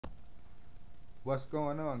What's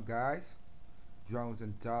going on, guys? Drones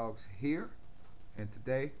and Dogs here, and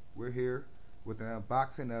today we're here with an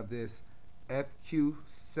unboxing of this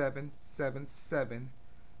FQ777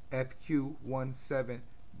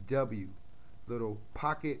 FQ17W little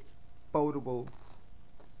pocket foldable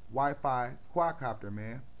Wi-Fi quadcopter,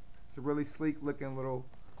 man. It's a really sleek looking little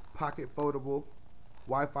pocket foldable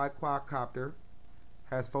Wi-Fi quadcopter.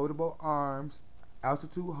 Has foldable arms,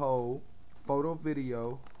 altitude hold, photo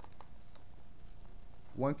video,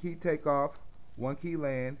 one key takeoff, one key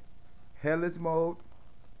land, headless mode,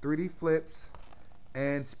 3D flips,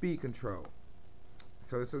 and speed control.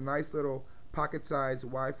 So it's a nice little pocket-sized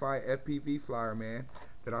Wi-Fi FPV flyer, man,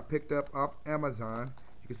 that I picked up off Amazon.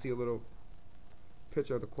 You can see a little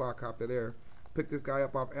picture of the quadcopter there. Picked this guy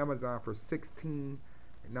up off Amazon for $16.99.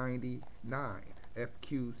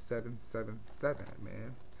 FQ777,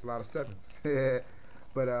 man. It's a lot of sevens.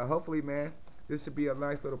 But hopefully, man, this should be a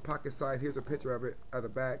nice little pocket size. Here's a picture of it at the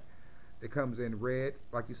back. It comes in red,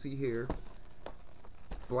 like you see here.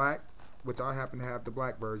 Black, which I happen to have the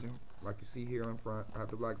black version. Like you see here on front, I have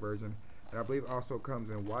the black version. And I believe it also comes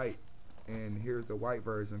in white. And here's the white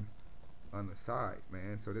version on the side,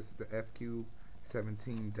 man. So this is the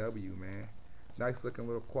FQ17W, man. Nice looking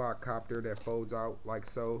little quadcopter that folds out like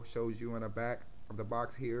so. Shows you on the back of the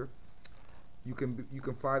box here. You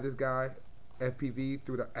can fly this guy FPV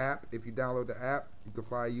through the app. If you download the app, you can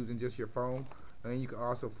fly using just your phone, and you can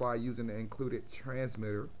also fly using the included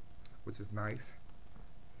transmitter, which is nice.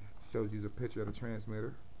 Shows you the picture of the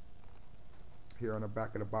transmitter here on the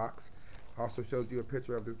back of the box. Also shows you a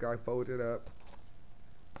picture of this guy folded up,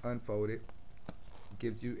 unfolded.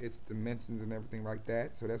 Gives you its dimensions and everything like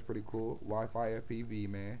that. So that's pretty cool. Wi-Fi FPV,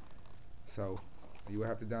 man. So you will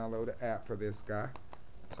have to download the app for this guy.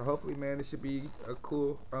 So hopefully, man, this should be a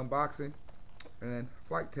cool unboxing and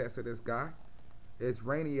flight test of this guy. It's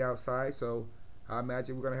rainy outside, so I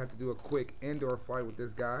imagine we're gonna have to do a quick indoor flight with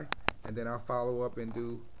this guy, and then I'll follow up and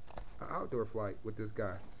do an outdoor flight with this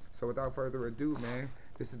guy. So without further ado, man,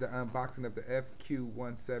 this is the unboxing of the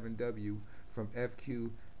FQ17W from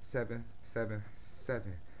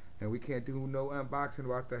FQ777. And we can't do no unboxing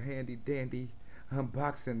without the handy dandy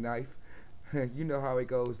unboxing knife. You know how it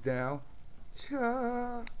goes down.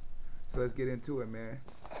 Cha. So let's get into it, man.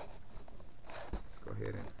 Let's go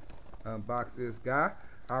ahead and unbox this guy.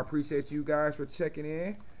 I appreciate you guys for checking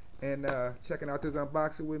in and checking out this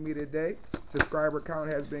unboxing with me today. Subscriber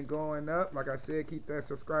count has been going up. Like I said, keep that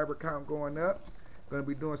subscriber count going up. Gonna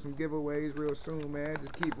be doing some giveaways real soon, man.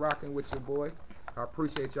 Just keep rocking with your boy. I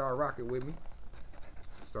appreciate y'all rocking with me.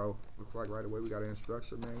 So looks like right away we got an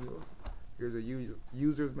instruction manual. Here's a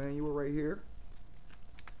user's manual right here.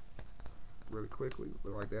 Really quickly,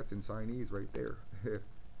 look like that's in Chinese right there.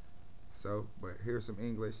 So, but here's some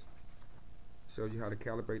English. Shows you how to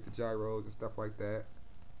calibrate the gyros and stuff like that.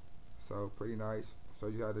 So pretty nice.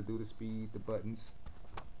 Shows you how to do the speed, the buttons.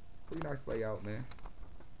 Pretty nice layout, man.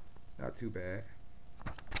 Not too bad.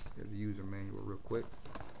 Here's the user manual real quick.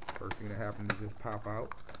 First thing that happened is just pop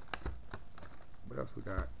out. What else we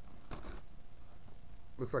got?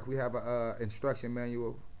 Looks like we have a instruction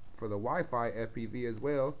manual for the Wi-Fi FPV as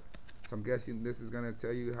well. So I'm guessing this is going to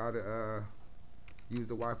tell you how to use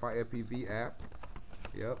the Wi-Fi FPV app.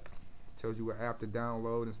 Yep. Shows you what app to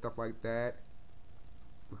download and stuff like that.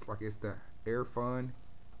 Looks like it's the AirFun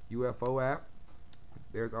UFO app.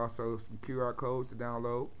 There's also some QR codes to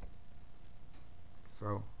download.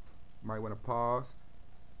 So you might want to pause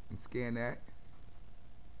and scan that.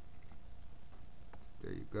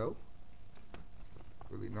 There you go.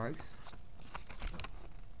 Really nice.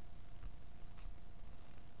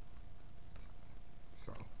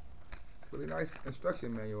 So really nice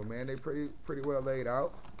instruction manual, man. They pretty well laid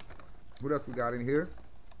out. What else we got in here?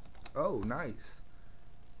 Oh, nice.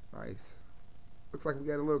 Nice. Looks like we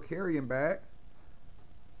got a little carrying bag.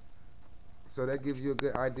 So that gives you a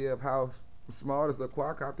good idea of how small this little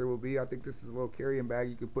quadcopter will be. I think this is a little carrying bag.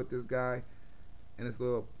 You can put this guy in this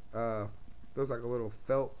little feels like a little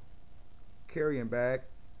felt carrying bag,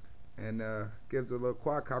 and gives the little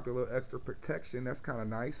quadcopter a little extra protection. That's kind of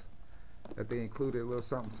nice that they included a little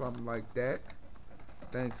something like that.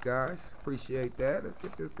 Thanks, guys. Appreciate that. Let's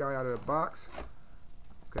get this guy out of the box.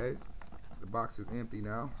 Okay, the box is empty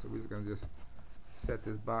now, so we're just gonna just set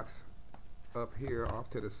this box up here off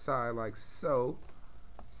to the side like so.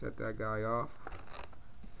 Set that guy off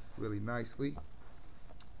really nicely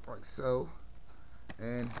like so.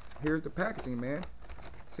 And here's the packaging, man.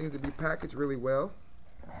 Seems to be packaged really well.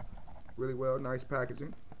 Really well, nice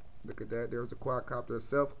packaging. Look at that. There's the quadcopter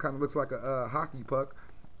itself. Kind of looks like a hockey puck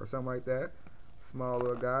or something like that. Small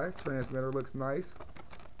little guy. Transmitter looks nice.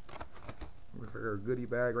 Looks like a goodie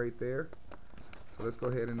bag right there. So let's go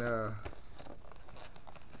ahead and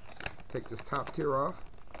take this top tier off.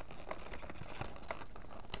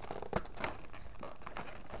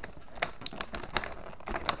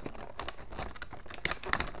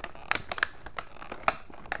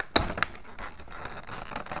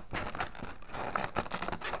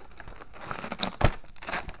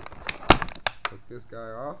 Take this guy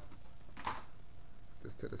off.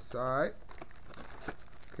 This to the side.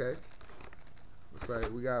 Okay. Looks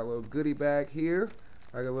like we got a little goodie bag here.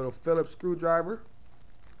 Like a little Phillips screwdriver.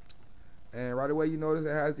 And right away you notice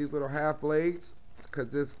it has these little half blades, because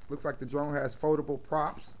this looks like the drone has foldable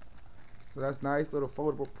props. So that's nice, little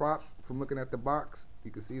foldable props. From looking at the box,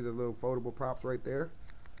 you can see the little foldable props right there.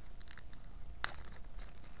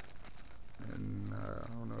 And I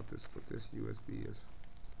don't know if what this USB is.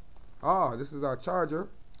 Oh, this is our charger.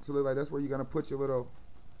 So look like that's where you're gonna put your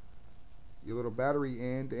little battery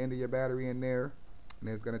in, the end of your battery in there, and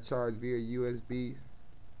it's gonna charge via USB.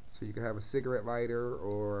 So you can have a cigarette lighter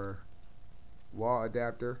or wall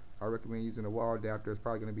adapter. I recommend using a wall adapter. It's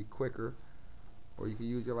probably going to be quicker, or you can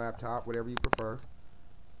use your laptop, whatever you prefer.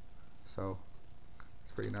 So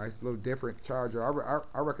it's pretty nice. A little different charger.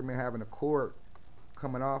 I recommend having a cord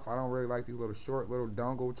coming off. I don't really like these little short little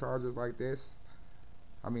dongle chargers like this.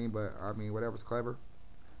 I mean whatever's clever,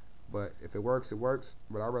 but if it works, it works.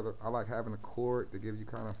 But I like having a cord that gives you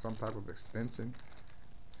kind of some type of extension,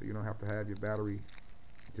 so you don't have to have your battery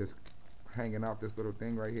just hanging off this little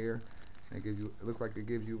thing right here. It gives you, it looks like it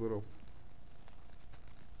gives you little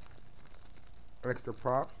extra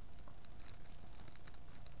props,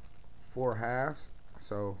 4 halves,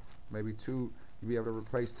 so maybe 2, you'll be able to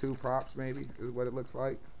replace 2 props, maybe is what it looks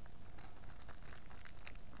like.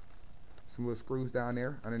 Some little screws down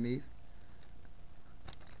there underneath.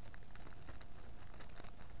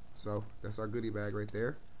 So that's our goodie bag right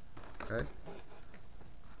there. Okay,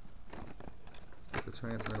 get the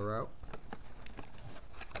transmitter out.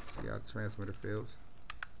 You got transmitter fields.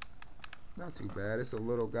 Not too bad. It's a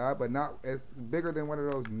little guy, but not, it's bigger than one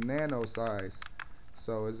of those nano size.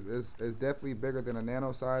 So it's definitely bigger than a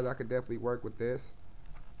nano size. I could definitely work with this.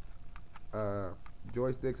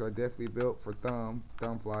 Joysticks are definitely built for thumb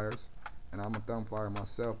flyers, and I'm a thumb flyer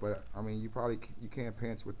myself. But I mean, you can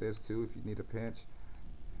pinch with this too if you need a pinch.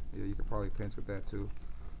 Yeah, you could probably pinch with that too.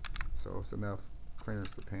 So it's enough clearance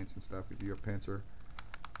to pinch and stuff if you're a pincher.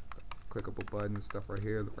 Clickable buttons, stuff right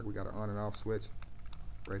here. Look like we got an on and off switch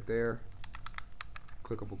right there.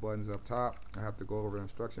 Clickable buttons up top. I have to go over the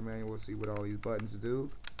instruction manual, see what all these buttons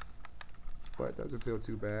do. But it doesn't feel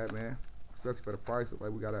too bad, man. Especially for the price. Look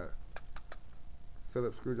like we got a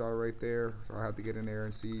Phillips screwdriver right there. So I have to get in there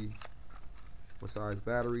and see what size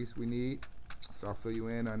batteries we need. So I'll fill you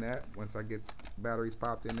in on that once I get batteries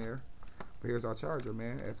popped in there. But here's our charger,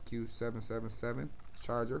 man. FQ17W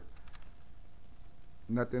charger.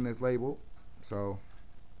 Nothing is labeled, so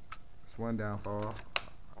it's one downfall.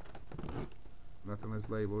 Nothing is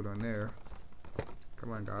labeled on there.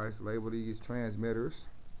 Come on, guys, label these transmitters.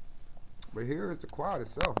 But here is the quad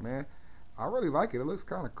itself, man. I really like it. It looks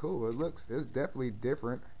kind of cool. It's definitely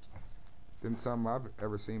different than something I've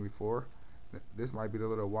ever seen before. This might be the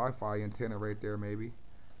little Wi-Fi antenna right there, maybe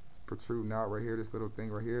protruding out right here. This little thing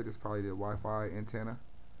right here. This is probably the Wi-Fi antenna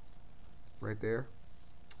right there.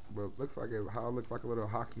 But it looks like how it looks like a little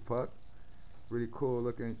hockey puck. Really cool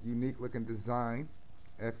looking, unique looking design.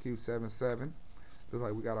 FQ77. Looks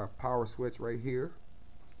like we got our power switch right here.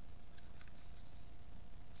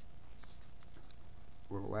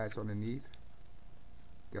 With a latch underneath.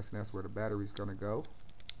 Guessing that's where the battery's gonna go.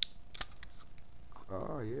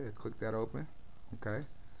 Oh yeah, click that open. Okay.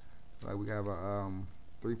 Like we have a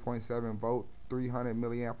 3.7 volt, 300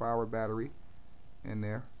 milliamp hour battery in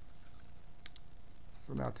there.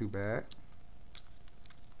 So not too bad.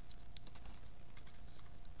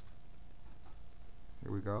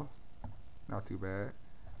 Here we go. Not too bad.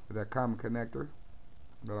 With that common connector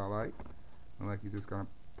that I like. And like you're just gonna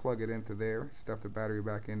plug it into there, stuff the battery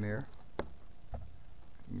back in there.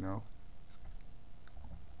 You know.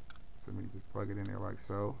 So let me just plug it in there like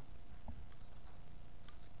so.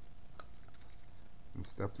 And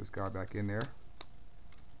stuff this guy back in there.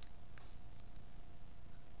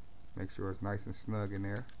 Make sure it's nice and snug in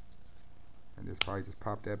there. And just probably just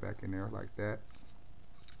pop that back in there like that.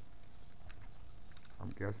 I'm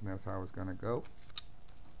guessing that's how it's gonna go.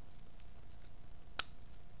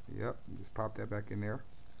 Yep, you just pop that back in there.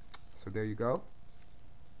 So there you go.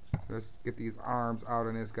 Let's get these arms out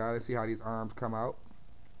on this guy. Let's see how these arms come out.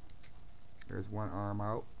 There's one arm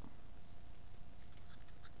out.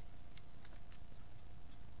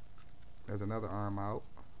 There's another arm out.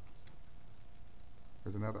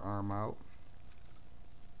 There's another arm out.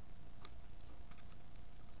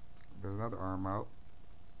 There's another arm out.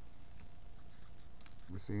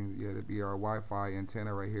 We're seeing, yeah, to be our Wi-Fi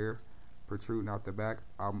antenna right here, protruding out the back.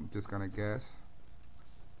 I'm just gonna guess.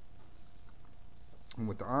 And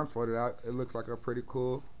with the arms folded out, it looks like a pretty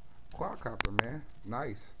cool quadcopter, man.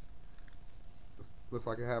 Nice. Looks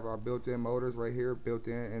like it have our built-in motors right here, built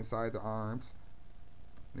in inside the arms.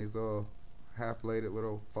 These little half-bladed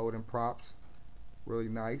little folding props, really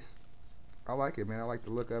nice. I like it, man. I like the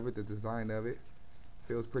look of it, the design of it.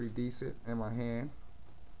 Feels pretty decent in my hand,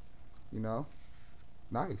 you know.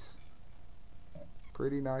 Nice,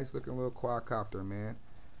 pretty nice looking little quadcopter, man.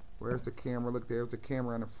 Where's the camera? Look, there's the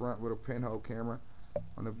camera in the front, little pinhole camera. I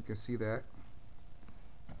don't know if you can see that.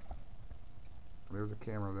 There's the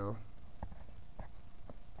camera though.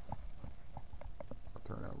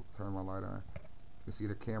 I'll turn my light on. You can see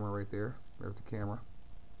the camera right there. There's the camera.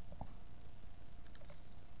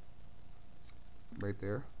 Right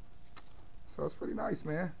there. So it's pretty nice,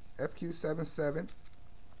 man. FQ17W,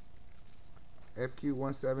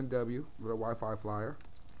 little Wi-Fi flyer.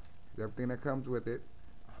 Everything that comes with it.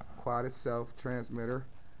 Quad itself, transmitter.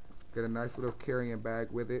 Get a nice little carrying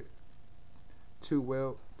bag with it.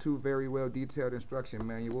 Two very well detailed instruction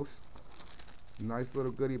manuals. Nice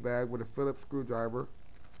little goodie bag with a Phillips screwdriver.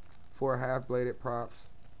 4 half-bladed props.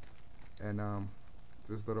 And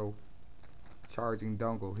this little charging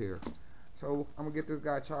dongle here. So I'm gonna get this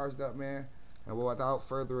guy charged up, man. And without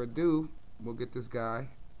further ado, we'll get this guy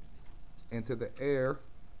into the air.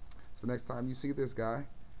 So next time you see this guy,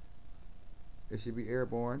 it should be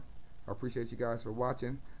airborne. I appreciate you guys for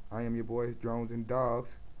watching. I am your boy, Drones and Dogs.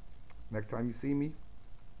 Next time you see me,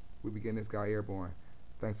 we'll be getting this guy airborne.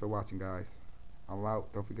 Thanks for watching, guys. I'm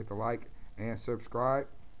out. Don't forget to like and subscribe.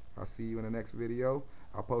 I'll see you in the next video.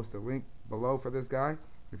 I'll post a link below for this guy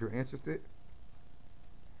if you're interested.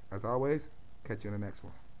 As always, catch you in the next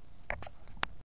one.